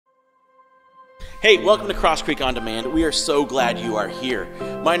Hey, welcome to Cross Creek On Demand. We are so glad you are here.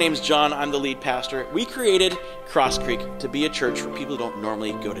 My name's John. I'm the lead pastor. We created Cross Creek to be a church for people who don't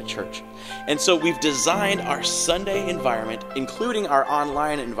normally go to church. And so we've designed our Sunday environment, including our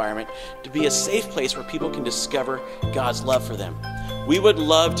online environment, to be a safe place where people can discover God's love for them. We would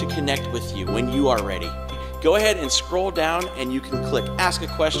love to connect with you when you are ready. Go ahead and scroll down and you can click ask a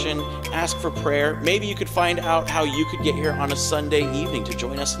question, ask for prayer. Maybe you could find out how you could get here on a Sunday evening to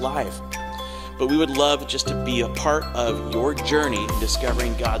join us live. But we would love just to be a part of your journey in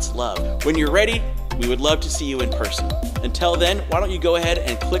discovering God's love. When you're ready, we would love to see you in person. Until then, why don't you go ahead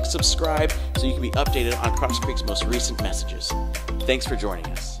and click subscribe so you can be updated on Cross Creek's most recent messages. Thanks for joining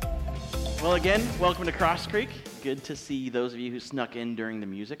us. Well, again, welcome to Cross Creek. Good to see those of you who snuck in during the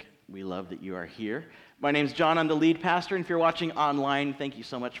music. We love that you are here. My name's John. I'm the lead pastor. And if you're watching online, thank you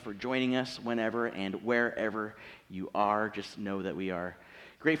so much for joining us whenever and wherever you are. Just know that we are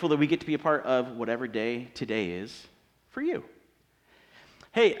grateful that we get to be a part of whatever day today is for you.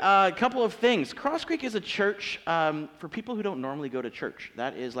 Hey, a couple of things. Cross Creek is a church for people who don't normally go to church.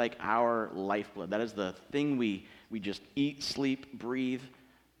 That is like our lifeblood. That is the thing we just eat, sleep, breathe.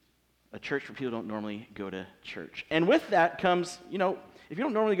 A church for people who don't normally go to church. And with that comes, if you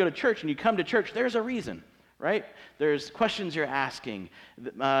don't normally go to church and you come to church, there's a reason, right? There's questions you're asking.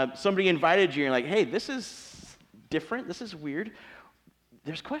 Somebody invited you and you're like, hey, this is different. This is weird.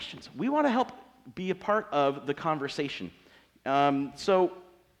 There's questions. We want to help be a part of the conversation. So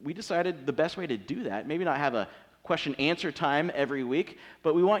we decided the best way to do that, maybe not have a question-answer time every week,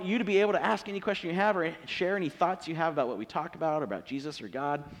 but we want you to be able to ask any question you have or share any thoughts you have about what we talk about Jesus or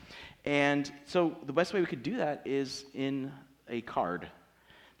God. And so the best way we could do that is in a card,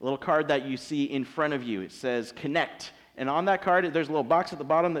 a little card that you see in front of you. It says connect. And on that card, there's a little box at the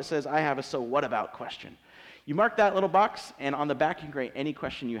bottom that says, I have a so what about question. You mark that little box, and on the back you can write any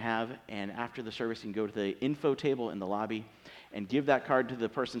question you have, and after the service you can go to the info table in the lobby and give that card to the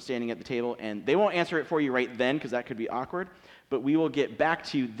person standing at the table, and they won't answer it for you right then because that could be awkward, but we will get back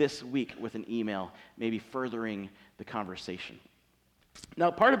to you this week with an email, maybe furthering the conversation.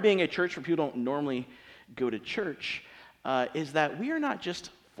 Now, part of being a church for people who don't normally go to church is that we are not just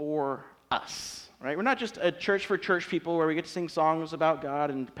for us. Right? We're not just a church for church people where we get to sing songs about God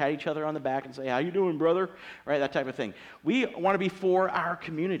and pat each other on the back and say, how you doing, brother? Right? That type of thing. We want to be for our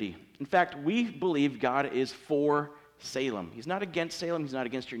community. In fact, we believe God is for Salem. He's not against Salem. He's not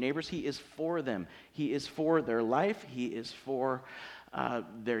against your neighbors. He is for them. He is for their life. He is for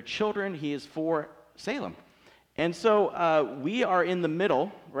their children. He is for Salem. And so we are in the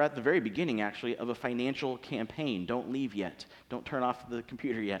middle, we're at the very beginning actually, of a financial campaign. Don't leave yet. Don't turn off the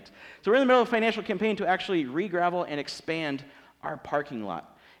computer yet. So we're in the middle of a financial campaign to actually re-gravel and expand our parking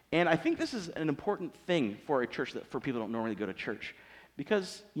lot. And I think this is an important thing for a church, for people who don't normally go to church,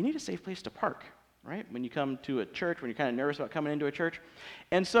 because you need a safe place to park, right? When you come to a church, when you're kind of nervous about coming into a church.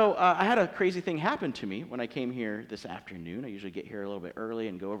 And so I had a crazy thing happen to me when I came here this afternoon. I usually get here a little bit early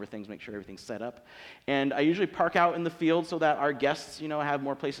and go over things, make sure everything's set up. And I usually park out in the field so that our guests, have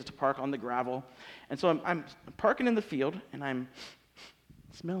more places to park on the gravel. And so I'm parking in the field, and I'm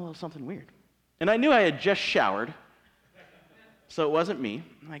smelling a little something weird. And I knew I had just showered, so it wasn't me.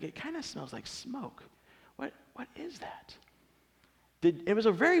 I'm like, it kind of smells like smoke. What is that? It was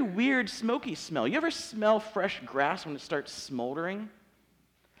a very weird smoky smell. You ever smell fresh grass when it starts smoldering?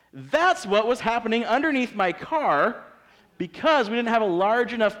 That's what was happening underneath my car because we didn't have a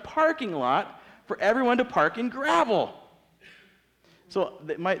large enough parking lot for everyone to park in gravel. So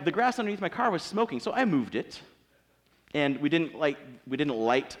the grass underneath my car was smoking, so I moved it. And we didn't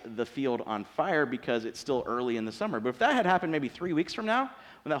light the field on fire because it's still early in the summer. But if that had happened maybe 3 weeks from now,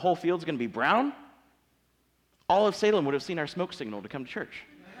 when that whole field's going to be brown, all of Salem would have seen our smoke signal to come to church.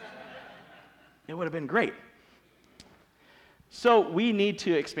 It would have been great. So we need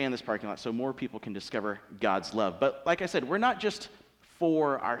to expand this parking lot so more people can discover God's love. But like I said, we're not just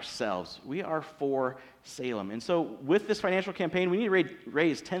for ourselves. We are for Salem. And so with this financial campaign, we need to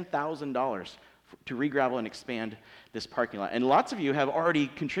raise $10,000 to re-gravel and expand this parking lot. And lots of you have already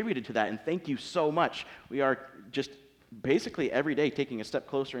contributed to that, and thank you so much. We are just basically every day taking a step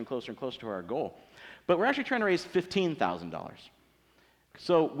closer and closer and closer to our goal. But we're actually trying to raise $15,000.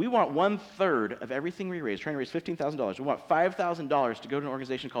 So we want 1/3 of everything we raise, trying to raise $15,000. We want $5,000 to go to an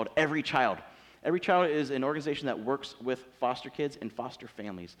organization called Every Child. Every Child is an organization that works with foster kids and foster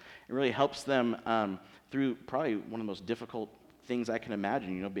families. It really helps them through probably one of the most difficult things I can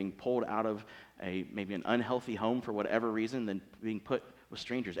imagine, being pulled out of maybe an unhealthy home for whatever reason, then being put with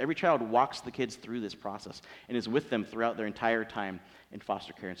strangers. Every Child walks the kids through this process and is with them throughout their entire time in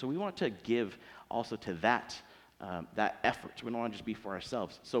foster care. And so we want to give also to that that effort. We don't want to just be for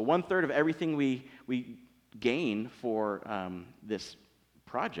ourselves. So 1/3 of everything we gain for this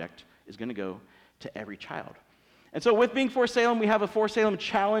project is going to go to every child. And so with Being for Salem, we have a For Salem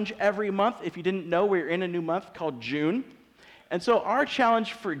challenge every month. If you didn't know, we're in a new month called June. And so our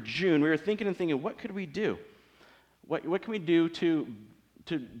challenge for June, we were thinking, what could we do? What can we do to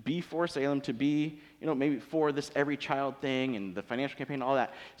be for Salem, to be, maybe for this Every Child thing and the financial campaign and all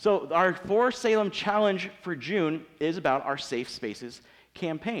that. So our For Salem challenge for June is about our Safe Spaces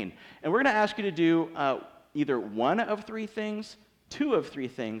campaign. And we're going to ask you to do either one of three things, two of three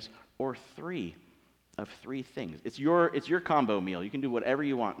things, or three of three things. It's your combo meal. You can do whatever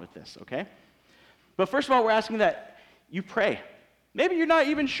you want with this, okay? But first of all, we're asking that you pray. Maybe you're not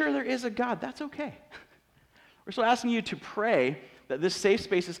even sure there is a God. That's okay. We're still asking you to pray that this Safe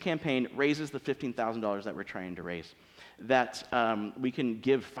Spaces campaign raises the $15,000 that we're trying to raise, that we can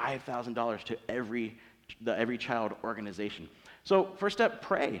give $5,000 to the Every Child organization. So first step,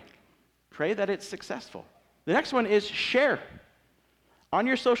 pray. Pray that it's successful. The next one is share. On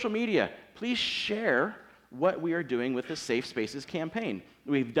your social media, please share what we are doing with the Safe Spaces campaign.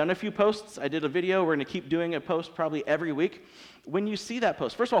 We've done a few posts. I did a video. We're going to keep doing a post probably every week. When you see that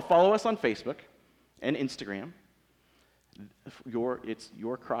post, first of all, follow us on Facebook and Instagram. It's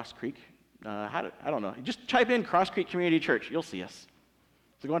your Cross Creek. I don't know. Just type in Cross Creek Community Church. You'll see us.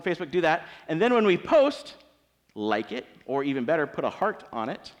 So go on Facebook, do that. And then when we post, like it, or even better, put a heart on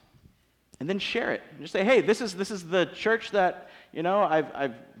it, and then share it. And just say, hey, this is the church that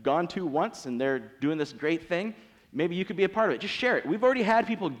I've gone to once, and they're doing this great thing. Maybe you could be a part of it. Just share it. We've already had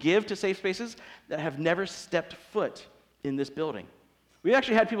people give to Safe Spaces that have never stepped foot in this building. We've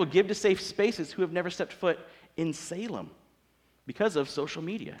actually had people give to Safe Spaces who have never stepped foot in Salem because of social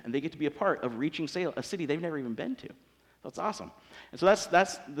media, and they get to be a part of reaching Salem, a city they've never even been to. That's awesome. And so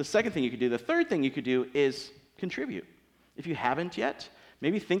that's the second thing you could do. The third thing you could do is contribute. If you haven't yet,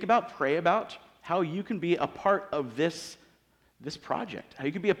 maybe pray about how you can be a part of this project, how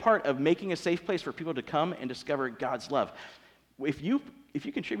you can be a part of making a safe place for people to come and discover God's love. If you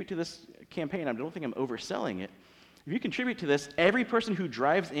contribute to this campaign, I don't think I'm overselling it. If you contribute to this, every person who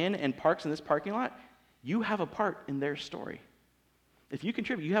drives in and parks in this parking lot, you have a part in their story. If you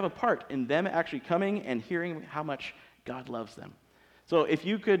contribute, you have a part in them actually coming and hearing how much God loves them. So if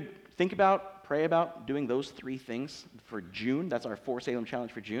you could pray about doing those three things for June, that's our For Salem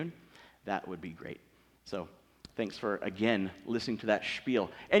challenge for June, that would be great. So thanks for, again, listening to that spiel.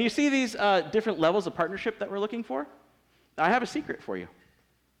 And you see these different levels of partnership that we're looking for? I have a secret for you.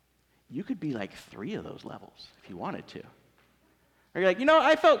 You could be like 3 of those levels if you wanted to. Or you're like,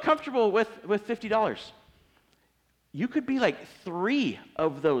 I felt comfortable with $50. You could be like 3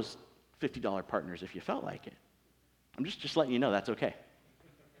 of those $50 partners if you felt like it. I'm just letting you know that's okay.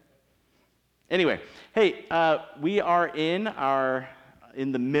 Anyway, hey, we are in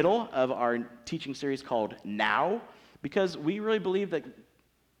the middle of our teaching series called Now, because we really believe that,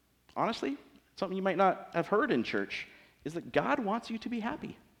 honestly, something you might not have heard in church is that God wants you to be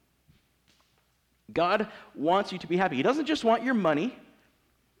happy. God wants you to be happy. He doesn't just want your money.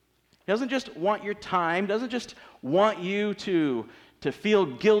 He doesn't just want your time. He doesn't just want you to feel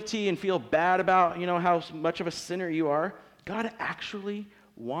guilty and feel bad about, how much of a sinner you are. God actually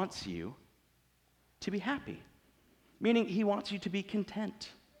wants you to be happy, meaning he wants you to be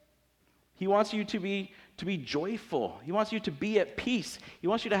content. He wants you to be joyful. He wants you to be at peace. He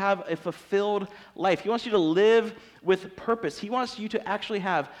wants you to have a fulfilled life. He wants you to live with purpose. He wants you to actually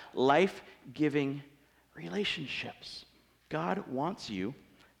have life-giving relationships. God wants you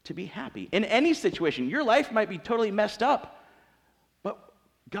to be happy. In any situation, your life might be totally messed up, but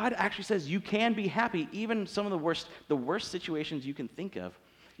God actually says you can be happy. Even some of the worst situations you can think of,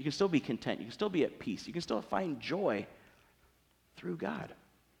 you can still be content. You can still be at peace. You can still find joy through God.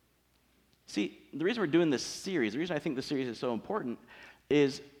 See, the reason we're doing this series, the reason I think this series is so important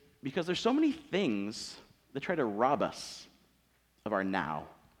is because there's so many things that try to rob us of our now,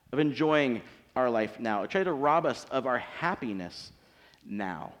 of enjoying our life now, try to rob us of our happiness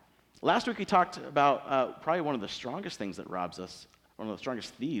now. Last week we talked about probably one of the strongest things that robs us, one of the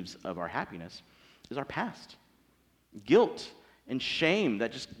strongest thieves of our happiness, is our past. Guilt and shame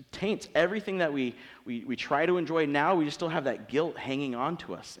that just taints everything that we try to enjoy now. We just still have that guilt hanging on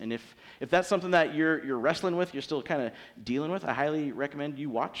to us. And if that's something that you're wrestling with, you're still kind of dealing with, I highly recommend you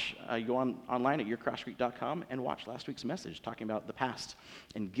watch. You go online at yourcrosscreek.com and watch last week's message talking about the past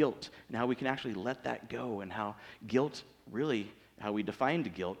and guilt and how we can actually let that go, and how guilt really, how we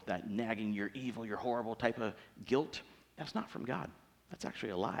defined guilt, that nagging, you're evil, you're horrible type of guilt, that's not from God. That's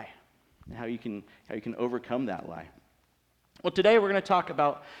actually a lie. And how you can overcome that lie. Well, today we're going to talk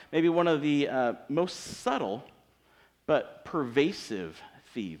about maybe one of the most subtle but pervasive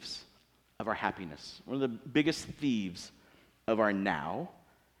thieves of our happiness. One of the biggest thieves of our now,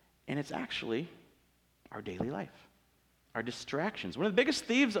 and it's actually our daily life, our distractions. One of the biggest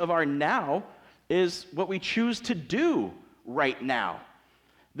thieves of our now is what we choose to do right now,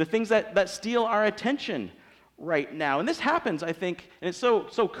 the things that steal our attention right now. And this happens, I think, and it's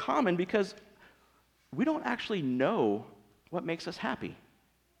so common because we don't actually know what makes us happy.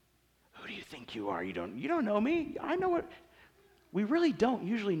 Who do you think you are? You don't know me. I know what. We really don't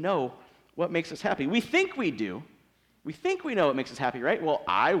usually know what makes us happy. We think we do. We think we know what makes us happy, right? Well,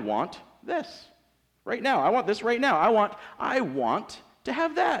 I want this right now. I want this right now. I want to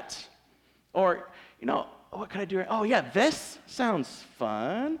have that. Or, what can I do? Oh, yeah, this sounds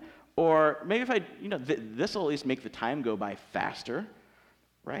fun. Or maybe if I, this will at least make the time go by faster,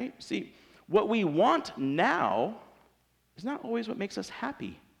 right? See, what we want now is not always what makes us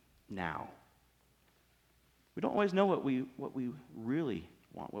happy now. We don't always know what we really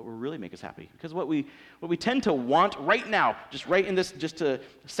want, what will really make us happy. Because what we tend to want right now, just right in this, just to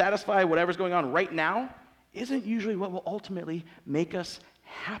satisfy whatever's going on right now, isn't usually what will ultimately make us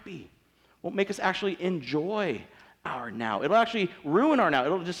happy. Won't make us actually enjoy our now. It'll actually ruin our now.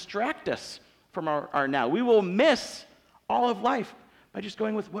 It'll distract us from our now. We will miss all of life by just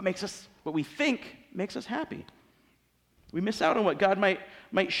going with what we think makes us happy. We miss out on what God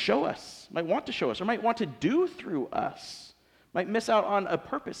might show us, might want to show us, or might want to do through us. Might miss out on a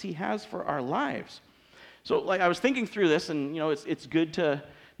purpose He has for our lives. So, I was thinking through this, and it's good to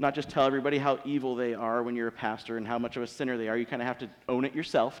not just tell everybody how evil they are when you're a pastor and how much of a sinner they are. You kind of have to own it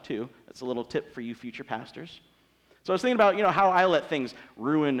yourself too. That's a little tip for you future pastors. So I was thinking about, how I let things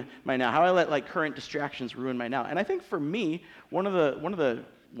ruin my now, how I let current distractions ruin my now. And I think for me, one of the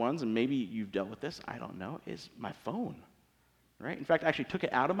ones, and maybe you've dealt with this, I don't know, is my phone. Right? In fact, I actually took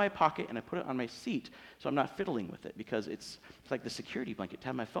it out of my pocket and I put it on my seat so I'm not fiddling with it because it's like the security blanket to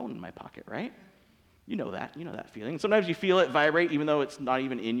have my phone in my pocket, right? You know that feeling. And sometimes you feel it vibrate even though it's not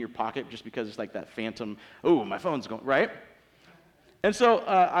even in your pocket just because it's like that phantom, oh, my phone's going, right? And so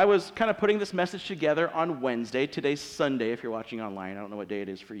I was kind of putting this message together on Wednesday. Today's Sunday if you're watching online. I don't know what day it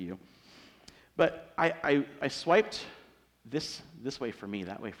is for you. But I swiped this way for me,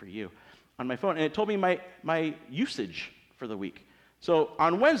 that way for you on my phone, and it told me my usage for the week. So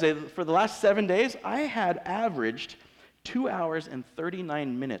on Wednesday, for the last 7 days, I had averaged 2 hours and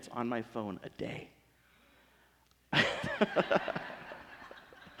 39 minutes on my phone a day.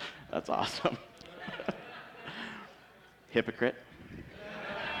 That's awesome. Hypocrite.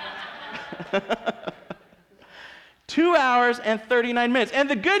 2 hours and 39 minutes. And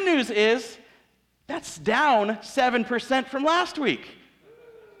the good news is, that's down 7% from last week.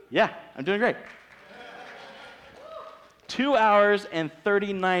 Yeah, I'm doing great. 2 hours and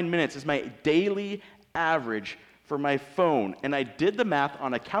 39 minutes is my daily average for my phone. And I did the math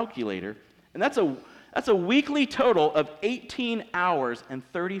on a calculator, and that's a weekly total of 18 hours and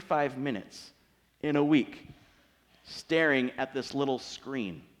 35 minutes in a week staring at this little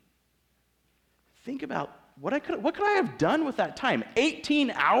screen. Think about what could I have done with that time?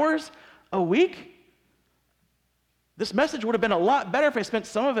 18 hours a week? This message would have been a lot better if I spent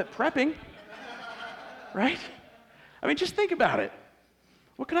some of it prepping, right? I mean, just think about it.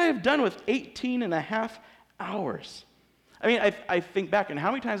 What could I have done with 18 and a half hours? I mean, I think back, and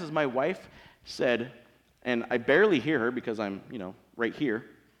how many times has my wife said, and I barely hear her because I'm, right here,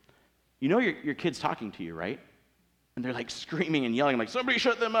 your kid's talking to you, right? And they're like screaming and yelling, like, somebody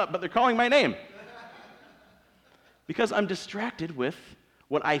shut them up, but they're calling my name. Because I'm distracted with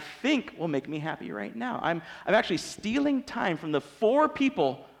what I think will make me happy right now. I'm actually stealing time from the 4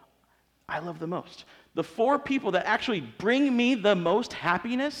 people I love the most. The 4 people that actually bring me the most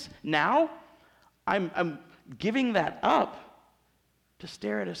happiness now, I'm giving that up to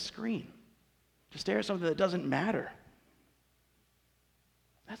stare at a screen, to stare at something that doesn't matter.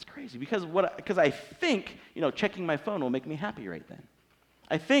 That's crazy because I think, checking my phone will make me happy right then.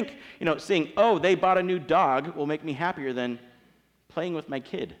 I think, seeing, oh, they bought a new dog will make me happier than playing with my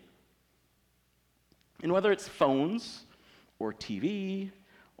kid. And whether it's phones or TV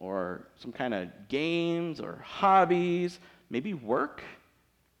or some kind of games or hobbies, maybe work,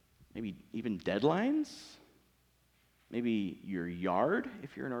 maybe even deadlines, maybe your yard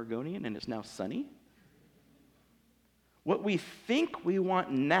if you're an Oregonian and it's now sunny. What we think we want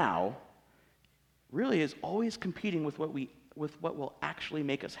now really is always competing with what will actually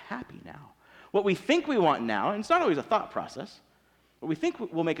make us happy now. What we think we want now, and it's not always a thought process, what we think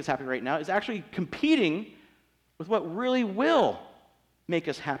will make us happy right now is actually competing with what really will make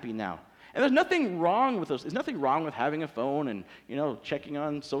us happy now. And there's nothing wrong with those. There's nothing wrong with having a phone and, checking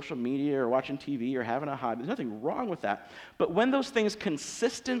on social media or watching TV or having a hobby. There's nothing wrong with that. But when those things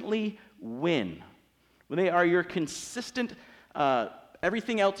consistently win, when they are your consistent,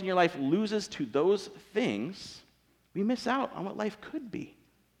 everything else in your life loses to those things, we miss out on what life could be.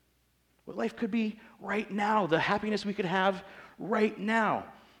 What life could be right now, the happiness we could have right now.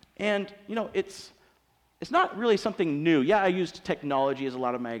 And, it's not really something new. Yeah, I used technology as a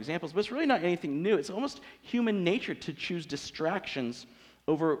lot of my examples, but it's really not anything new. It's almost human nature to choose distractions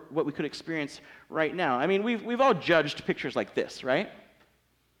over what we could experience right now. I mean, we've all judged pictures like this, right?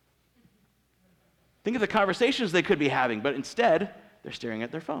 Think of the conversations they could be having, but instead, they're staring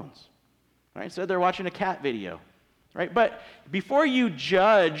at their phones. Right? Instead, they're watching a cat video. Right? But before you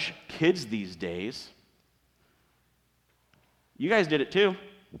judge kids these days, you guys did it too.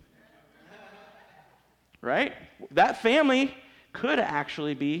 Right? That family could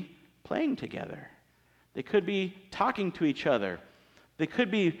actually be playing together. They could be talking to each other. They could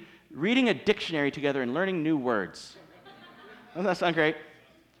be reading a dictionary together and learning new words. Doesn't that sound great?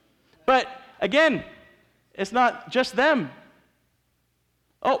 But again, it's not just them.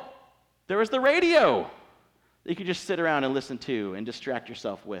 Oh, there was the radio that you could just sit around and listen to and distract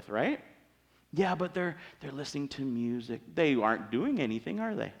yourself with, right? Yeah, but they're listening to music. They aren't doing anything,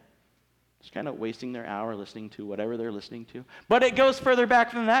 are they? Just kind of wasting their hour listening to whatever they're listening to. But it goes further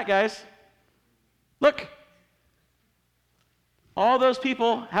back than that, guys. Look. All those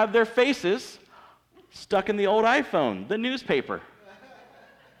people have their faces stuck in the old iPhone, the newspaper.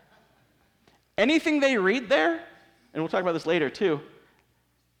 Anything they read there, and we'll talk about this later too,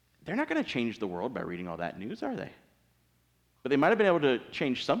 they're not going to change the world by reading all that news, are they? But they might have been able to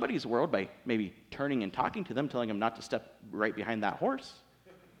change somebody's world by maybe turning and talking to them, telling them not to step right behind that horse.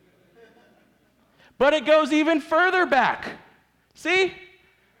 But it goes even further back. See?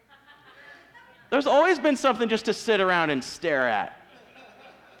 There's always been something just to sit around and stare at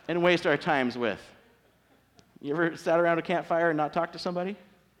and waste our times with. You ever sat around a campfire and not talked to somebody?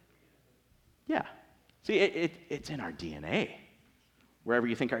 Yeah. See, it's in our DNA, wherever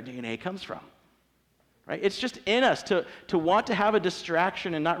you think our DNA comes from. Right? It's just in us to want to have a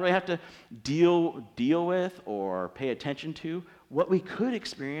distraction and not really have to deal with or pay attention to what we could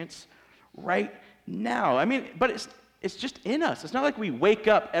experience right now. I mean, but it's just in us. It's not like we wake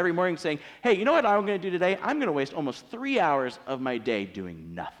up every morning saying, hey, you know what I'm going to do today? I'm going to waste almost 3 hours of my day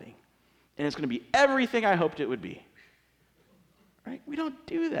doing nothing. And it's going to be everything I hoped it would be. Right? We don't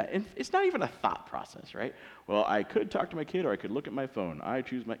do that. And it's not even a thought process, right? Well, I could talk to my kid or I could look at my phone.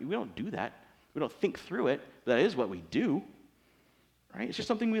 We don't do that. We don't think through it. That is what we do. Right? It's just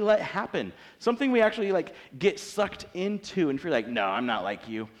something we let happen. Something we actually get sucked into. And if you're like, no, I'm not like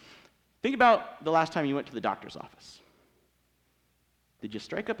you. Think about the last time you went to the doctor's office. Did you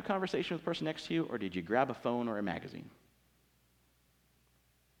strike up a conversation with the person next to you, or did you grab a phone or a magazine?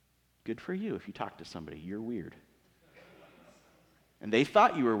 Good for you if you talk to somebody. You're weird. And they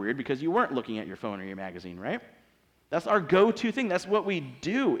thought you were weird because you weren't looking at your phone or your magazine, right? That's our go-to thing. That's what we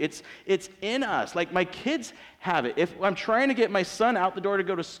do. It's in us. Like my kids have it. If I'm trying to get my son out the door to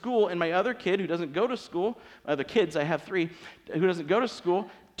go to school, and my other kid who doesn't go to school, other kids, I have 3, who doesn't go to school,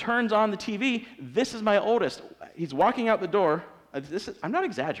 turns on the TV, this is my oldest. He's walking out the door. I'm not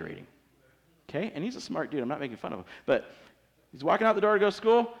exaggerating, okay? And he's a smart dude. I'm not making fun of him. But he's walking out the door to go to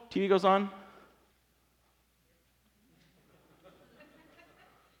school. TV goes on.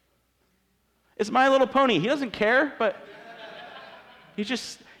 It's My Little Pony. He doesn't care, but it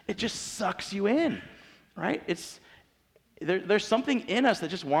just sucks you in, right? There's something in us that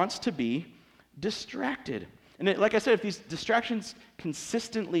just wants to be distracted. And like I said, if these distractions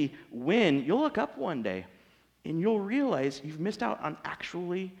consistently win, you'll look up one day and you'll realize you've missed out on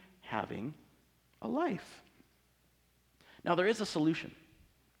actually having a life. Now, there is a solution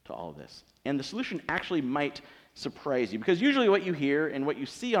to all of this. And the solution actually might surprise you, because usually what you hear and what you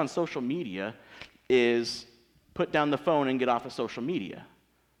see on social media is put down the phone and get off of social media,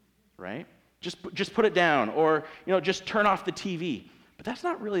 right? Just put it down, or just turn off the TV. But that's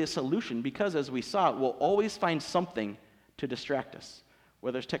not really a solution, because as we saw, we'll always find something to distract us,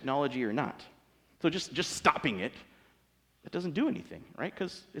 whether it's technology or not. So just stopping it doesn't do anything, right?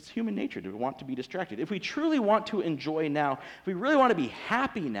 Because it's human nature to want to be distracted. If we truly want to enjoy now, if we really want to be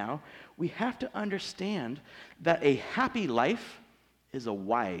happy now, we have to understand that a happy life is a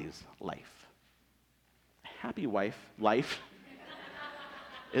wise life. A happy life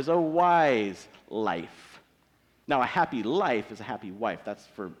is a wise life. Now, a happy life is a happy wife. That's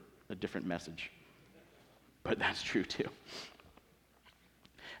for a different message. But that's true too.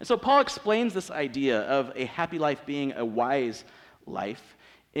 And so Paul explains this idea of a happy life being a wise life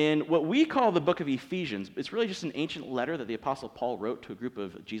in what we call the book of Ephesians. It's really just an ancient letter that the Apostle Paul wrote to a group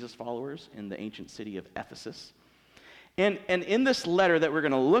of Jesus followers in the ancient city of Ephesus. And in this letter that we're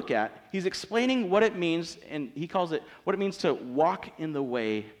going to look at, he's explaining what it means, and he calls it what it means to walk in the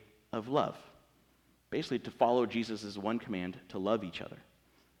way of love. Basically, to follow Jesus' one command, to love each other.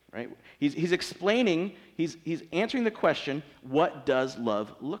 Right? He's explaining, he's answering the question, what does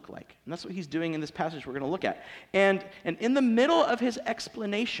love look like? And that's what he's doing in this passage we're going to look at. And in the middle of his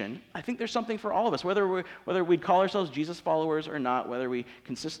explanation, I think there's something for all of us, whether we'd call ourselves Jesus followers or not, whether we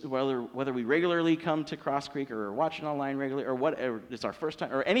regularly come to Cross Creek or watch it online regularly or whatever, it's our first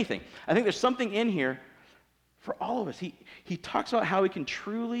time or anything. I think there's something in here for all of us. He talks about how we can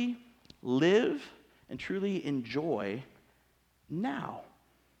truly live and truly enjoy now.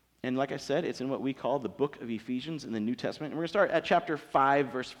 And like I said, it's in what we call the book of Ephesians in the New Testament. And we're going to start at chapter 5,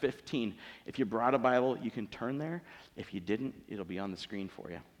 verse 15. If you brought a Bible, you can turn there. If you didn't, it'll be on the screen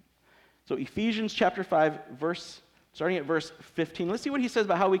for you. So Ephesians chapter 5, starting at verse 15. Let's see what he says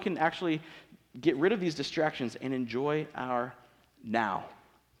about how we can actually get rid of these distractions and enjoy our now.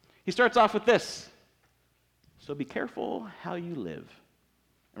 He starts off with this. So be careful how you live.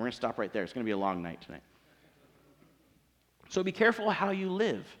 And we're going to stop right there. It's going to be a long night tonight. So be careful how you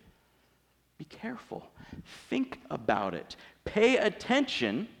live. Be careful. Think about it. Pay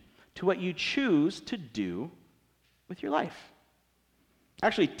attention to what you choose to do with your life.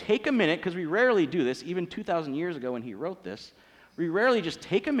 Actually, take a minute, because we rarely do this, even 2,000 years ago when he wrote this, we rarely just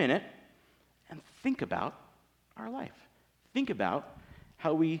take a minute and think about our life. Think about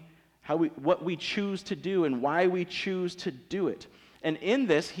what we choose to do and why we choose to do it. And in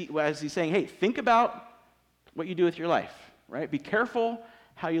this, as he's saying, hey, think about what you do with your life, right? Be careful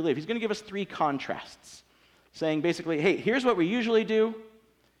how you live. He's going to give us 3 contrasts, saying basically, hey, here's what we usually do.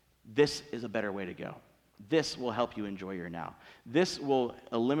 This is a better way to go. This will help you enjoy your now. This will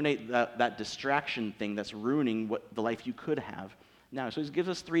eliminate that distraction thing that's ruining the life you could have now. So he gives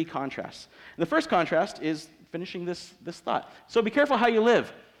us 3 contrasts. And the first contrast is finishing this thought. So be careful how you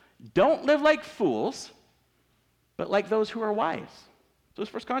live. Don't live like fools, but like those who are wise. So this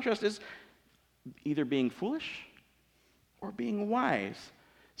first contrast is either being foolish or being wise.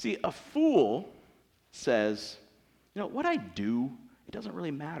 See, a fool says, what I do, it doesn't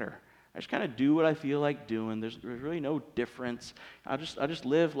really matter. I just kind of do what I feel like doing. There's really no difference. I'll just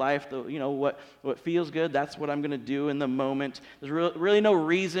live life. What feels good, that's what I'm going to do in the moment. There's really no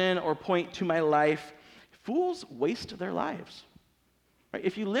reason or point to my life. Fools waste their lives. Right?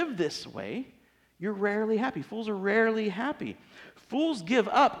 If you live this way, you're rarely happy. Fools are rarely happy. Fools give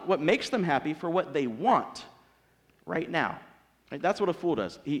up what makes them happy for what they want right now. Right? That's what a fool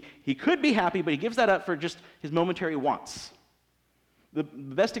does. He could be happy, but he gives that up for just his momentary wants. The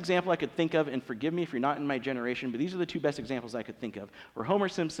best example I could think of, and forgive me if you're not in my generation, but these are the 2 best examples I could think of, were Homer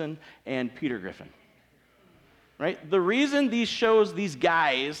Simpson and Peter Griffin. Right? The reason these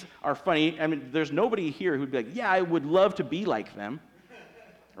guys are funny, I mean, there's nobody here who'd be like, yeah, I would love to be like them.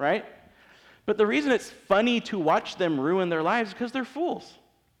 Right? But the reason it's funny to watch them ruin their lives is because they're fools.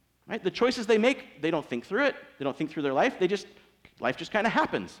 Right? The choices they make, they don't think through it. They don't think through their life. Life just kind of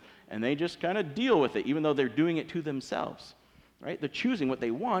happens, and they just kind of deal with it, even though they're doing it to themselves. Right? They're choosing what they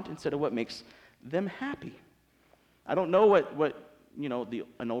want instead of what makes them happy. I don't know what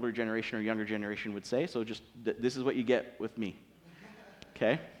an older generation or younger generation would say, so just this is what you get with me.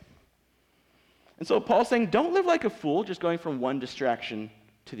 Okay? And so Paul's saying, don't live like a fool, just going from one distraction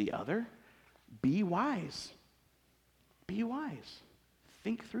to the other. Be wise. Be wise.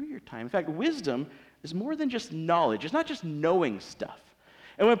 Think through your time. In fact, wisdom is more than just knowledge. It's not just knowing stuff.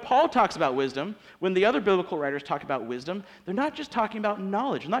 And when Paul talks about wisdom, when the other biblical writers talk about wisdom, they're not just talking about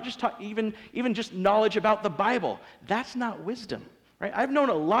knowledge. They're not just even just knowledge about the Bible. That's not wisdom. Right? I've known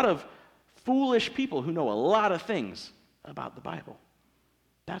a lot of foolish people who know a lot of things about the Bible.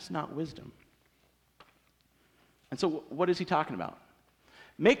 That's not wisdom. And so what is he talking about?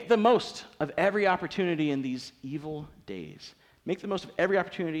 Make the most of every opportunity in these evil days. Make the most of every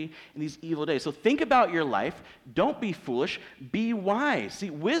opportunity in these evil days. So think about your life. Don't be foolish. Be wise.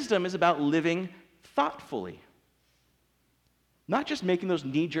 See, wisdom is about living thoughtfully. Not just making those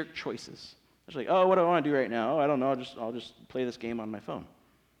knee-jerk choices. It's like, oh, what do I want to do right now? Oh, I don't know. I'll just play this game on my phone.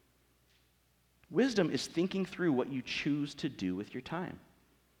 Wisdom is thinking through what you choose to do with your time.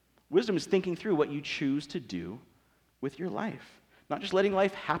 Wisdom is thinking through what you choose to do with your life. Not just letting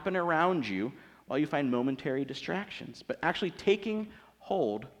life happen around you while you find momentary distractions, but actually taking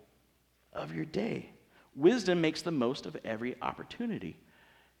hold of your day. Wisdom makes the most of every opportunity.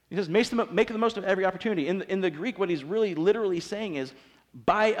 He says, make the most of every opportunity. In the Greek, what he's really literally saying is,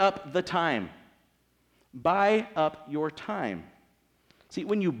 buy up the time. Buy up your time. See,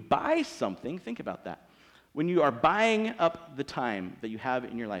 when you buy something, think about that. When you are buying up the time that you have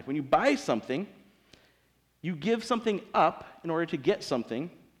in your life, when you buy something, you give something up in order to get something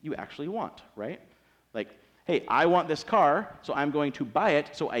you actually want, right? Like, hey, I want this car, so I'm going to buy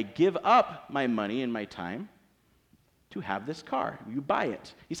it, so I give up my money and my time to have this car. You buy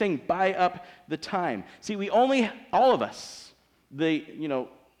it. He's saying buy up the time. See, all of us,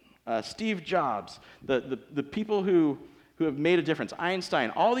 Steve Jobs, the people who have made a difference, Einstein,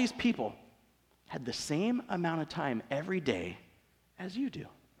 all these people had the same amount of time every day as you do.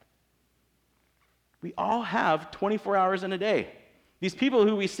 We all have 24 hours in a day. These people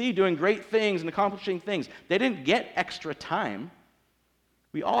who we see doing great things and accomplishing things, they didn't get extra time.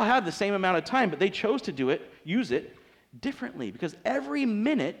 We all have the same amount of time, but they chose to use it differently, because every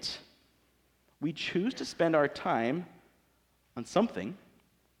minute we choose to spend our time on something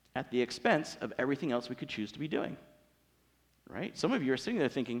at the expense of everything else we could choose to be doing. Right? Some of you are sitting there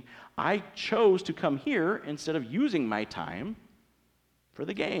thinking, I chose to come here instead of using my time for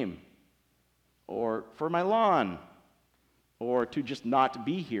the game, or for my lawn, or to just not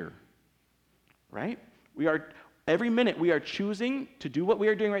be here. Right? Every minute we are choosing to do what we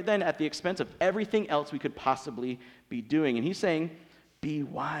are doing right then at the expense of everything else we could possibly be doing. And he's saying, be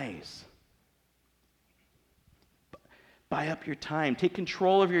wise. Buy up your time. Take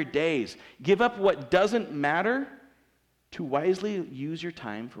control of your days. Give up what doesn't matter to wisely use your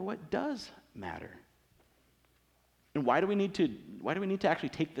time for what does matter. And why do we need to actually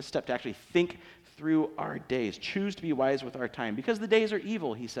take this step to actually think through our days? Choose to be wise with our time. Because the days are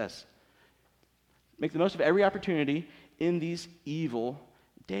evil, he says. Make the most of every opportunity in these evil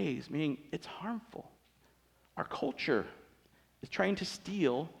days, meaning it's harmful. Our culture is trying to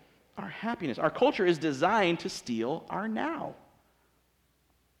steal our happiness. Our culture is designed to steal our now.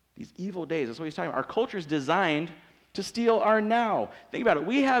 These evil days, that's what he's talking about. Our culture is designed to steal our now. Think about it.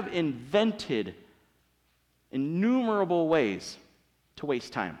 We have invented innumerable ways to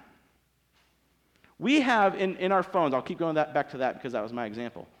waste time. We have in our phones, I'll keep going back to that because that was my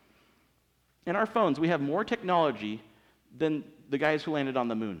example. In our phones, we have more technology than the guys who landed on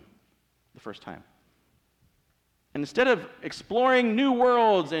the moon the first time. And instead of exploring new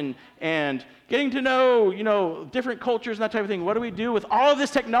worlds and getting to know, different cultures and that type of thing, what do we do with all of this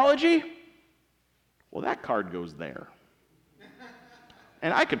technology? Well, that card goes there.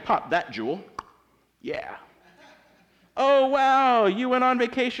 And I could pop that jewel. Yeah. Oh, wow, you went on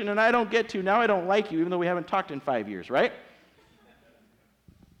vacation and I don't get to. Now I don't like you, even though we haven't talked in 5 years, right?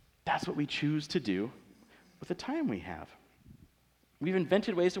 That's what we choose to do with the time we have. We've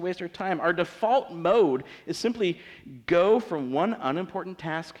invented ways to waste our time. Our default mode is simply go from one unimportant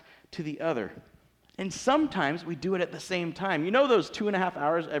task to the other. And sometimes we do it at the same time. You know those 2.5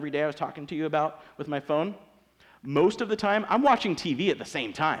 hours every day I was talking to you about with my phone? Most of the time, I'm watching TV at the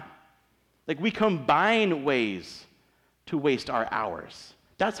same time. Like, we combine ways to waste our hours.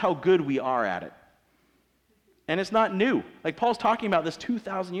 That's how good we are at it. And it's not new. Like, Paul's talking about this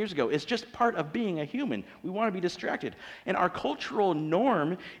 2,000 years ago. It's just part of being a human. We want to be distracted. And our cultural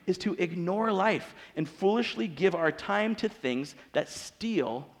norm is to ignore life and foolishly give our time to things that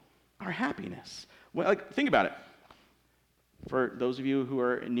steal our happiness. Well, think about it. For those of you who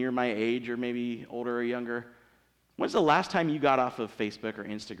are near my age or maybe older or younger, when's the last time you got off of Facebook or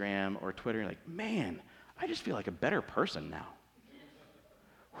Instagram or Twitter and you're like, man, I just feel like a better person now.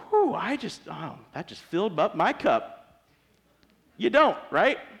 Whew, that just filled up my cup. You don't,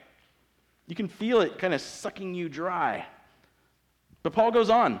 right? You can feel it kind of sucking you dry. But Paul goes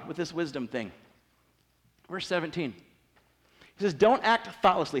on with this wisdom thing. Verse 17. He says, don't act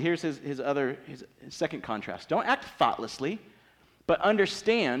thoughtlessly. Here's his second contrast. Don't act thoughtlessly, but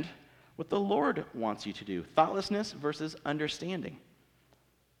understand what the Lord wants you to do. Thoughtlessness versus understanding.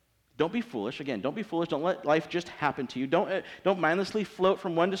 Don't be foolish. Again, don't be foolish. Don't let life just happen to you. Don't mindlessly float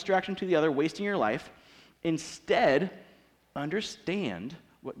from one distraction to the other, wasting your life. Instead, understand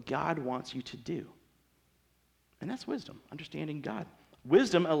what God wants you to do. And that's wisdom, understanding God.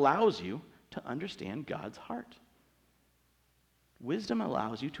 Wisdom allows you to understand God's heart. Wisdom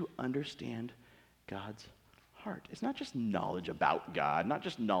allows you to understand God's heart. It's not just knowledge about God, not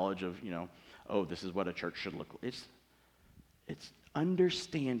just knowledge of, this is what a church should look like. It's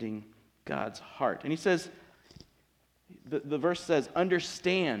understanding God's heart. And he says, the verse says,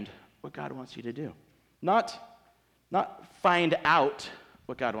 understand what God wants you to do. Not find out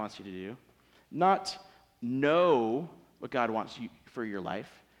what God wants you to do. Not know what God wants you for your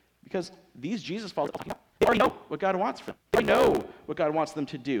life. Because these Jesus followers, they already know what God wants for them. They know what God wants them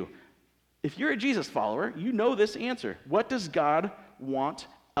to do. If you're a Jesus follower, you know this answer. What does God want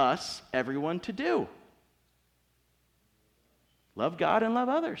us, everyone, to do? Love God and love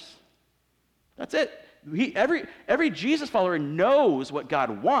others. That's it. Every Jesus follower knows what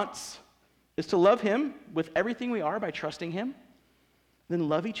God wants is to love him with everything we are by trusting him, then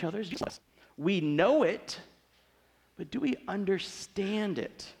love each other as Jesus. We know it, but do we understand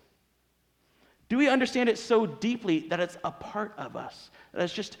it? Do we understand it so deeply that it's a part of us, that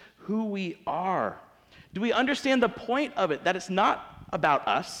it's just who we are? Do we understand the point of it, that it's not about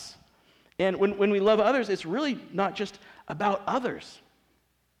us? And when we love others, it's really not just about others.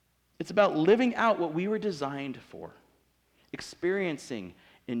 It's about living out what we were designed for, experiencing,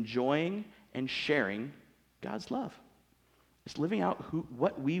 enjoying, and sharing God's love. It's living out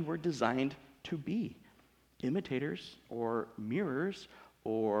what we were designed to be, imitators or mirrors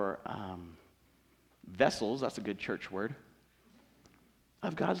or vessels, that's a good church word,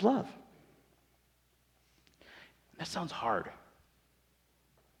 of God's love. That sounds hard.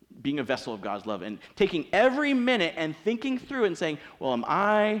 Being a vessel of God's love and taking every minute and thinking through and saying, well, am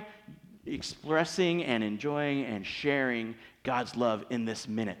I expressing and enjoying and sharing God's love in this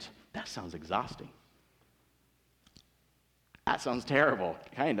minute? That sounds exhausting. That sounds terrible,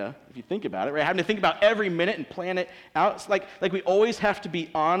 kind of, if you think about it, right? Having to think about every minute and plan it out. It's like we always have to be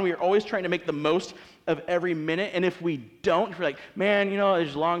on. We are always trying to make the most of every minute. And if we don't, if we're like, man,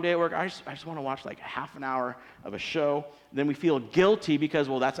 there's a long day at work. I just want to watch like half an hour of a show. Then we feel guilty because,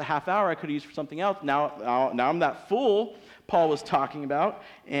 well, that's a half hour I could have used for something else. Now I'm that fool Paul was talking about.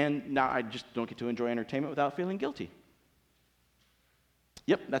 And now I just don't get to enjoy entertainment without feeling guilty.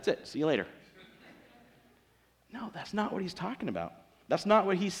 Yep, that's it. See you later. No, that's not what he's talking about. That's not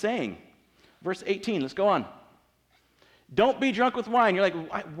what he's saying. Verse 18, let's go on. Don't be drunk with wine. You're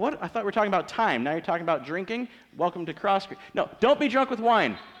like, what? I thought we were talking about time. Now you're talking about drinking? Welcome to Cross Creek. No, don't be drunk with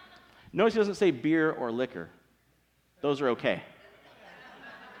wine. Notice he doesn't say beer or liquor. Those are okay.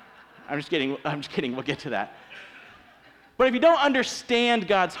 I'm just kidding. We'll get to that. But if you don't understand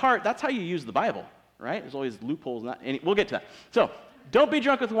God's heart, that's how you use the Bible, right? There's always loopholes in that. And we'll get to that. So, don't be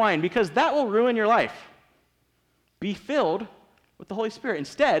drunk with wine because that will ruin your life. Be filled with the Holy Spirit.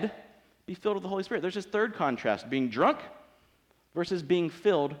 Instead, be filled with the Holy Spirit. There's this third contrast, being drunk versus being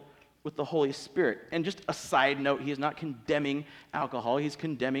filled with the Holy Spirit. And just a side note, he is not condemning alcohol. He's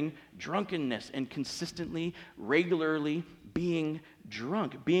condemning drunkenness and consistently, regularly being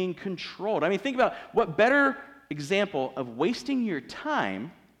drunk, being controlled. I mean, think about what better example of wasting your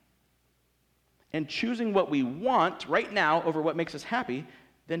time and choosing what we want right now over what makes us happy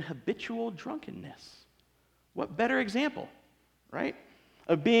than habitual drunkenness. What better example, right?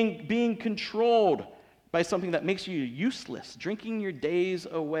 Of being controlled by something that makes you useless, drinking your days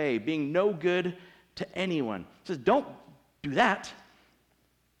away, being no good to anyone. It says, don't do that.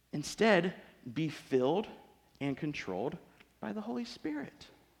 Instead, be filled and controlled by the Holy Spirit,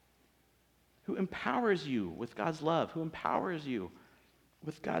 who empowers you with God's love, who empowers you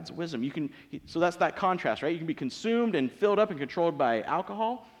with God's wisdom. So that's that contrast, right? You can be consumed and filled up and controlled by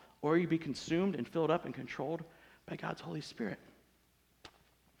alcohol, or you be consumed and filled up and controlled by God's Holy Spirit.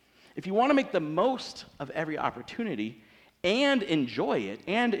 If you want to make the most of every opportunity and enjoy it,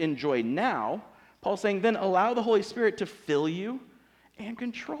 and enjoy now, Paul's saying, then allow the Holy Spirit to fill you and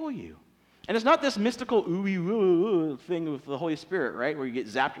control you. And it's not this mystical ooey thing with the Holy Spirit, right? Where you get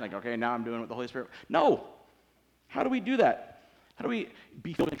zapped and like, okay, now I'm doing it with the Holy Spirit. No. How do we do that? How do we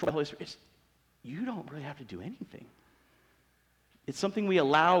be filled and controlled by the Holy Spirit? You don't really have to do anything. It's something we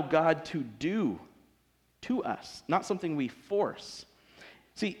allow God to do to us, not something we force.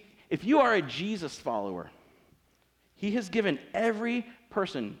 See, if you are a Jesus follower, he has given every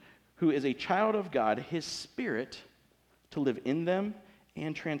person who is a child of God his Spirit to live in them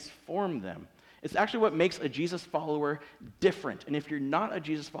and transform them. It's actually what makes a Jesus follower different. And if you're not a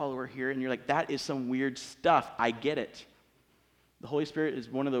Jesus follower here and you're like, that is some weird stuff, I get it. The Holy Spirit is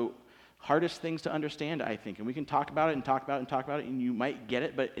one of the hardest things to understand, I think. And we can talk about it and talk about it and talk about it, and you might get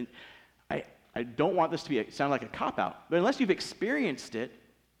it, but I don't want this to sound like a cop-out. But unless you've experienced it,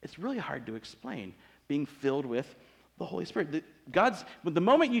 it's really hard to explain, being filled with the Holy Spirit. The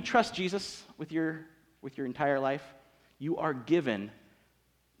moment you trust Jesus with your entire life, you are given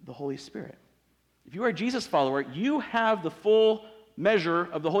the Holy Spirit. If you are a Jesus follower, you have the full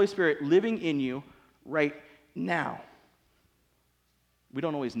measure of the Holy Spirit living in you right now. We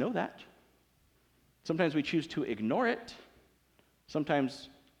don't always know that. Sometimes we choose to ignore it. Sometimes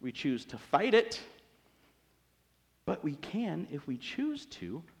we choose to fight it. But we can, if we choose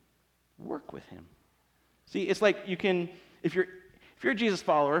to, work with him. See, it's like you can, if you're a Jesus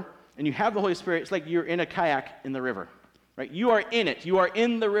follower and you have the Holy Spirit, it's like you're in a kayak in the river, right? You are in it. You are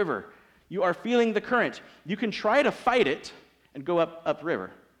in the river. You are feeling the current. You can try to fight it and go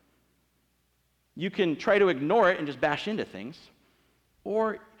upriver. You can try to ignore it and just bash into things,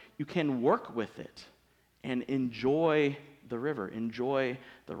 or you can work with it and enjoy the river, enjoy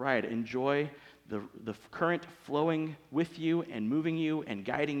the ride, enjoy the current flowing with you and moving you and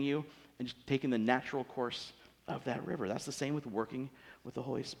guiding you and just taking the natural course of that river. That's the same with working with the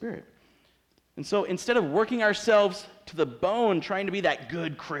Holy Spirit. And so instead of working ourselves to the bone, trying to be that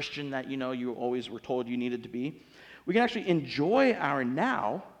good Christian that you always were told you needed to be, we can actually enjoy our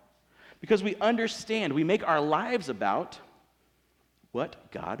now because we understand, we make our lives about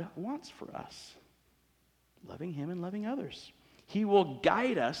what God wants for us. Loving Him and loving others. He will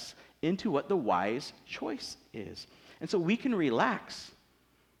guide us into what the wise choice is. And so we can relax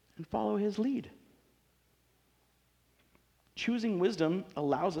and follow His lead. Choosing wisdom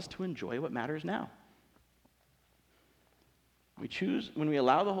allows us to enjoy what matters now. When we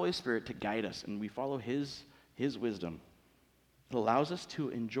allow the Holy Spirit to guide us and we follow His wisdom, it allows us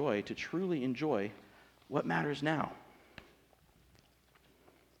to truly enjoy what matters now.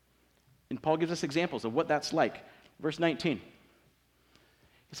 And Paul gives us examples of what that's like. Verse 19.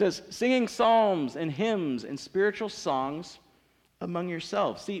 He says, singing psalms and hymns and spiritual songs among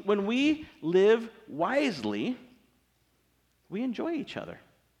yourselves. See, when we live wisely, we enjoy each other.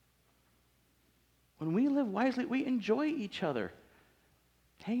 When we live wisely, we enjoy each other.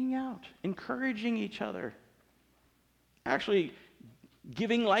 Hanging out, encouraging each other. Actually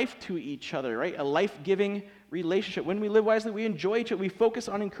giving life to each other, right? A life-giving relationship. When we live wisely, we enjoy each other. We focus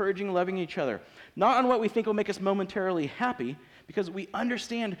on encouraging and loving each other. Not on what we think will make us momentarily happy, because we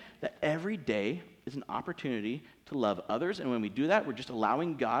understand that every day is an opportunity to love others. And when we do that, we're just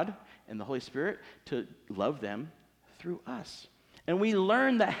allowing God and the Holy Spirit to love them through us. And we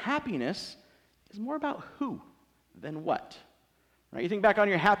learn that happiness is more about who than what. Right? You think back on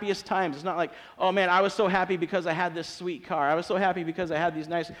your happiest times. It's not like, oh man, I was so happy because I had this sweet car. I was so happy because I had these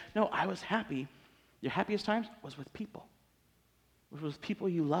nice... No, I was happy. Your happiest times was with people. It was people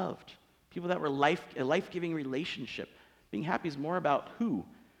you loved. People that were a life-giving relationship. Being happy is more about who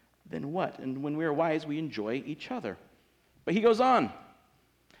than what. And when we are wise, we enjoy each other. But he goes on.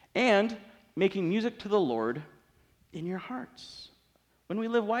 And making music to the Lord in your hearts. When we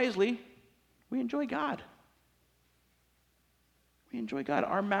live wisely, we enjoy God. We enjoy God.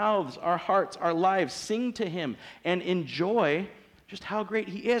 Our mouths, our hearts, our lives sing to Him and enjoy just how great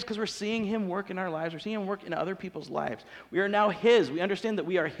He is because we're seeing Him work in our lives. We're seeing Him work in other people's lives. We are now His. We understand that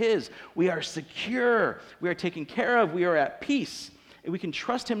we are His. We are secure. We are taken care of. We are at peace. And we can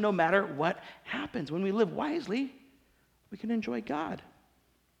trust Him no matter what happens. When we live wisely, we can enjoy God.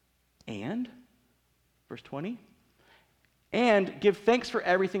 And, verse 20, and give thanks for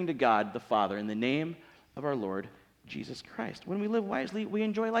everything to God the Father in the name of our Lord Jesus Christ. When we live wisely, we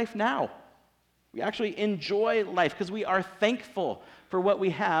enjoy life now. We actually enjoy life because we are thankful for what we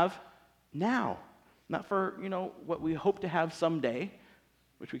have now. Not for, what we hope to have someday,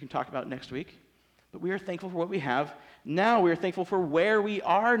 which we can talk about next week. But we are thankful for what we have now. We are thankful for where we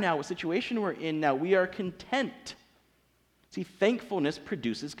are now, what situation we're in now. We are content. See, thankfulness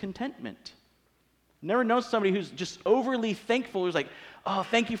produces contentment. Never known somebody who's just overly thankful, who's like, oh,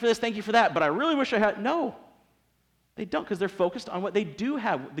 thank you for this, thank you for that, but I really wish I had. No. They don't, because they're focused on what they do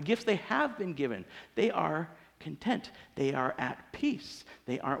have, the gifts they have been given. They are content. They are at peace.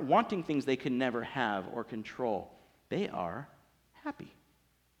 They aren't wanting things they can never have or control. They are happy.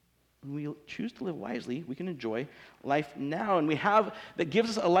 When we choose to live wisely, we can enjoy life now. And that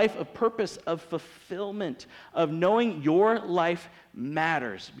gives us a life of purpose, of fulfillment, of knowing your life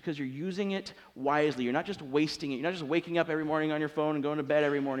matters because you're using it wisely. You're not just wasting it. You're not just waking up every morning on your phone and going to bed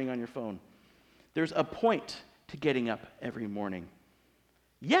every morning on your phone. There's a point to getting up every morning.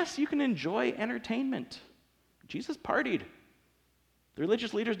 Yes, you can enjoy entertainment. Jesus partied. The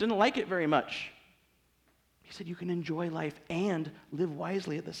religious leaders didn't like it very much. He said you can enjoy life and live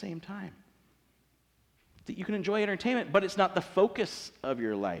wisely at the same time. That you can enjoy entertainment, but it's not the focus of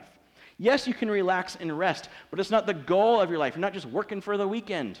your life. Yes, you can relax and rest, but it's not the goal of your life. You're not just working for the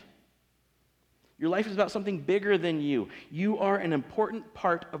weekend. Your life is about something bigger than you. You are an important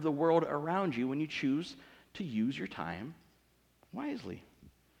part of the world around you when you choose to use your time wisely.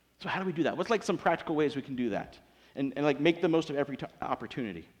 So how do we do that? What's some practical ways we can do that and make the most of every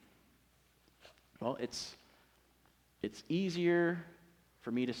opportunity? Well, it's easier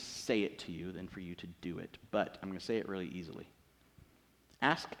for me to say it to you than for you to do it, but I'm going to say it really easily.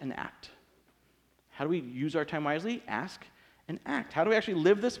 Ask and act. How do we use our time wisely? Ask and act. How do we actually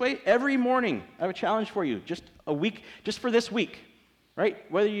live this way? Every morning, I have a challenge for you, just for this week,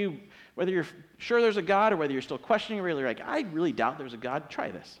 right? Whether you're sure there's a God or whether you're still questioning, or really like, I really doubt there's a God,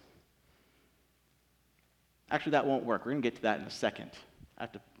 try this. Actually, that won't work. We're going to get to that in a second. I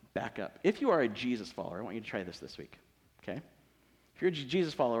have to back up. If you are a Jesus follower, I want you to try this week, okay? If If you're a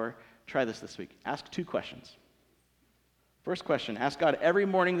Jesus follower, try this week. Ask 2 questions. First question, ask God every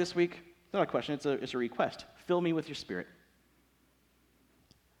morning this week. It's not a question, it's a request. Fill me with your Spirit.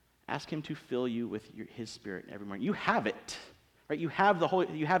 Ask him to fill you with his Spirit every morning. You have it, right? You have him.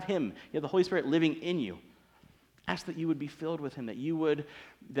 You have the Holy Spirit living in you. Ask that you would be filled with him, that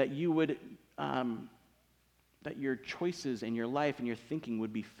your choices and your life and your thinking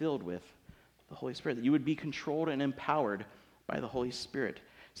would be filled with the Holy Spirit, that you would be controlled and empowered by the Holy Spirit.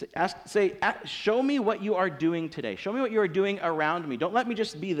 Show me what you are doing today. Show me what you are doing around me. Don't let me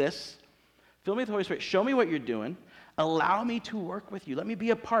just be this. Fill me with the Holy Spirit. Show me what you're doing. Allow me to work with you. Let me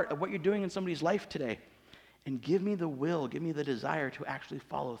be a part of what you're doing in somebody's life today. And give me the will, give me the desire to actually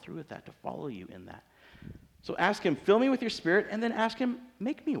follow through with that, to follow you in that. So ask him, fill me with your Spirit, and then ask him,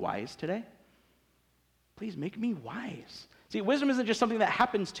 make me wise today. Please make me wise. See, wisdom isn't just something that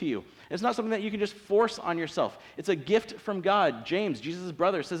happens to you. It's not something that you can just force on yourself. It's a gift from God. James, Jesus'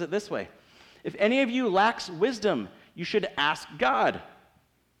 brother, says it this way. If any of you lacks wisdom, you should ask God.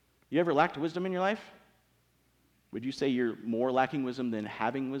 You ever lacked wisdom in your life? Would you say you're more lacking wisdom than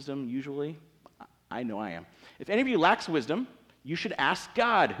having wisdom usually? I know I am. If any of you lacks wisdom, you should ask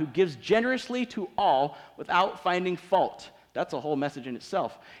God, who gives generously to all without finding fault. That's a whole message in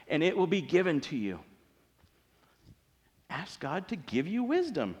itself. And it will be given to you. Ask God to give you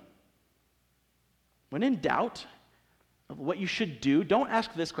wisdom. When in doubt of what you should do, don't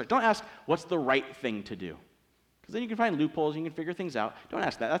ask this question. Don't ask, what's the right thing to do? Because then you can find loopholes, you can figure things out. Don't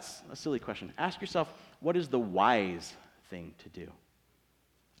ask that. That's a silly question. Ask yourself, what is the wise thing to do?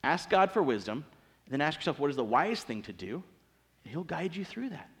 Ask God for wisdom, and then ask yourself, what is the wise thing to do? And he'll guide you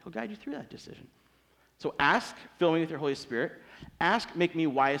through that. He'll guide you through that decision. So ask, fill me with your Holy Spirit. Ask, make me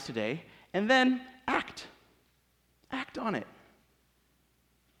wise today. And then act. Act on it.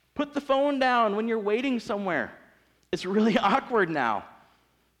 Put the phone down when you're waiting somewhere. It's really awkward now.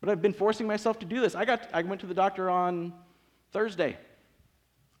 But I've been forcing myself to do this. I went to the doctor on Thursday.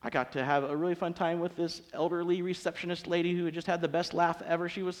 I got to have a really fun time with this elderly receptionist lady who had just had the best laugh ever.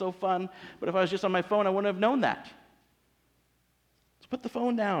 She was so fun. But if I was just on my phone, I wouldn't have known that. So put the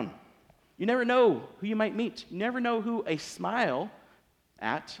phone down. You never know who you might meet. You never know who a smile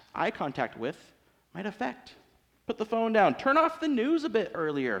at, eye contact with, might affect. Put the phone down. Turn off the news a bit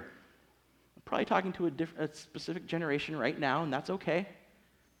earlier. I'm probably talking to a specific generation right now, and that's okay.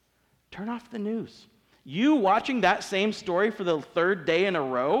 Turn off the news. You watching that same story for the 3rd day in a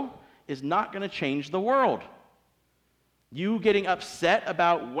row is not going to change the world. You getting upset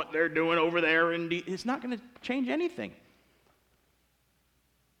about what they're doing over there, it's not going to change anything.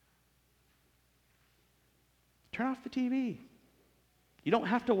 Turn off the TV. You don't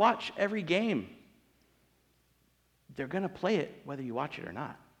have to watch every game. They're going to play it whether you watch it or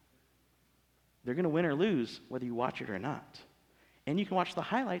not. They're going to win or lose whether you watch it or not. And you can watch the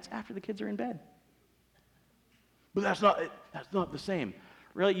highlights after the kids are in bed. But that's not the same.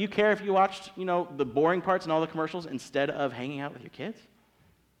 Really, you care if you watched, the boring parts and all the commercials instead of hanging out with your kids?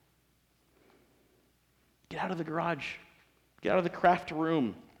 Get out of the garage. Get out of the craft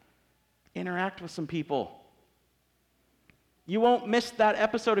room. Interact with some people. You won't miss that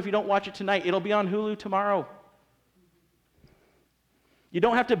episode if you don't watch it tonight. It'll be on Hulu tomorrow. You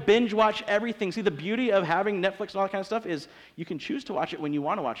don't have to binge watch everything. See, the beauty of having Netflix and all that kind of stuff is you can choose to watch it when you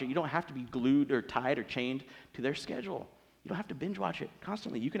want to watch it. You don't have to be glued or tied or chained to their schedule. You don't have to binge watch it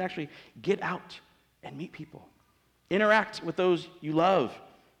constantly. You can actually get out and meet people. Interact with those you love.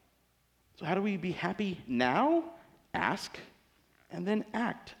 So how do we be happy now? Ask and then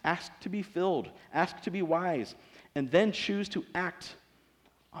act. Ask to be filled. Ask to be wise. And then choose to act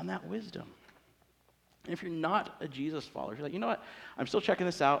on that wisdom. And if you're not a Jesus follower, you're like, you know what? I'm still checking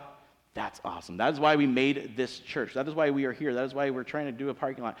this out. That's awesome. That is why we made this church. That is why we are here. That is why we're trying to do a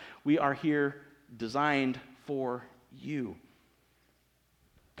parking lot. We are here designed for you.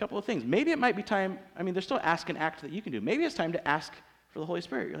 A couple of things. Maybe it might be time, there's still ask and act that you can do. Maybe it's time to ask for the Holy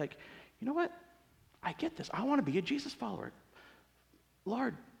Spirit. You're like, you know what? I get this. I want to be a Jesus follower.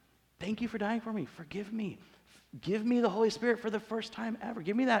 Lord, thank you for dying for me. Forgive me. Give me the Holy Spirit for the first time ever.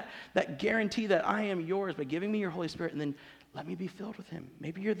 Give me that guarantee that I am yours by giving me your Holy Spirit, and then let me be filled with him.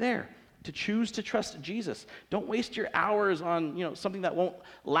 Maybe you're there to choose to trust Jesus. Don't waste your hours on something that won't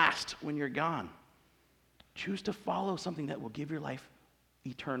last when you're gone. Choose to follow something that will give your life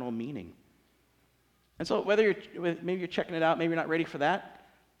eternal meaning. And so maybe you're checking it out, maybe you're not ready for that,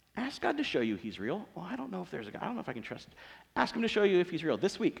 ask God to show you he's real. Well, I don't know if there's a God. I don't know if I can trust. Ask him to show you if he's real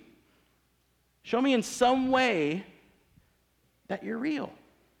this week. Show me in some way that you're real.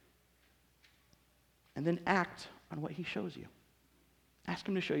 And then act on what he shows you. Ask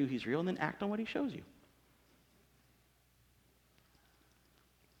him to show you he's real, and then act on what he shows you.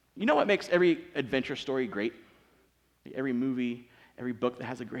 You know what makes every adventure story great? Every movie, every book that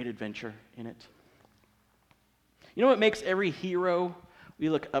has a great adventure in it. You know what makes every hero we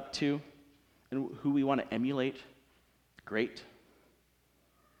look up to and who we want to emulate great?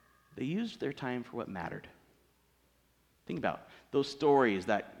 They used their time for what mattered. Think about those stories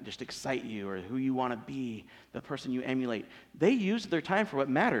that just excite you or who you want to be, the person you emulate. They used their time for what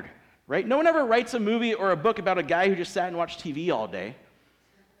mattered, right? No one ever writes a movie or a book about a guy who just sat and watched TV all day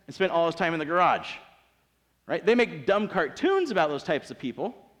and spent all his time in the garage, right? They make dumb cartoons about those types of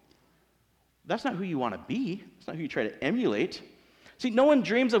people. That's not who you want to be. That's not who you try to emulate. See, no one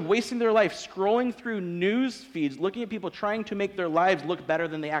dreams of wasting their life scrolling through news feeds, looking at people trying to make their lives look better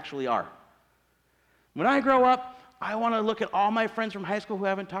than they actually are. When I grow up, I want to look at all my friends from high school who I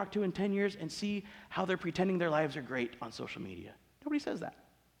haven't talked to in 10 years and see how they're pretending their lives are great on social media. Nobody says that.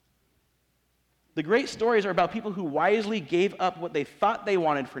 The great stories are about people who wisely gave up what they thought they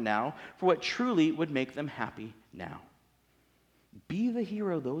wanted for now for what truly would make them happy now. Be the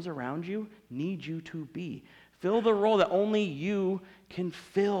hero those around you need you to be. Fill the role that only you can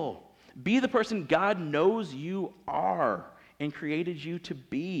fill. Be the person God knows you are and created you to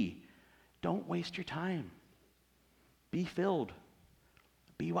be. Don't waste your time. Be filled.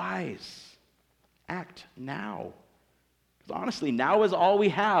 Be wise. Act now. Because honestly, now is all we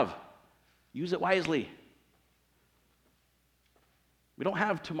have. Use it wisely. We don't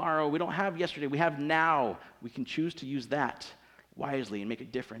have tomorrow. We don't have yesterday. We have now. We can choose to use that wisely and make a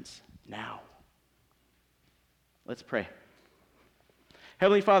difference now. Let's pray.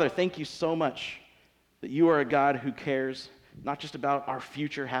 Heavenly Father, thank you so much that you are a God who cares not just about our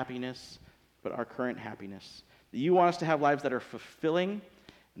future happiness, but our current happiness. That you want us to have lives that are fulfilling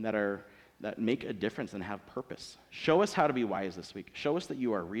and that make a difference and have purpose. Show us how to be wise this week. Show us that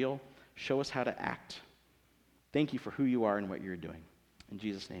you are real. Show us how to act. Thank you for who you are and what you're doing. In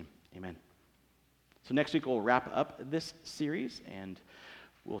Jesus' name, amen. So next week we'll wrap up this series and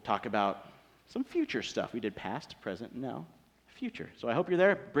we'll talk about some future stuff. We did past, present, and now future. So I hope you're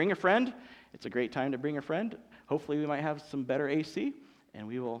there. Bring a friend. It's a great time to bring a friend. Hopefully we might have some better AC, and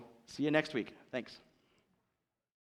we will see you next week. Thanks.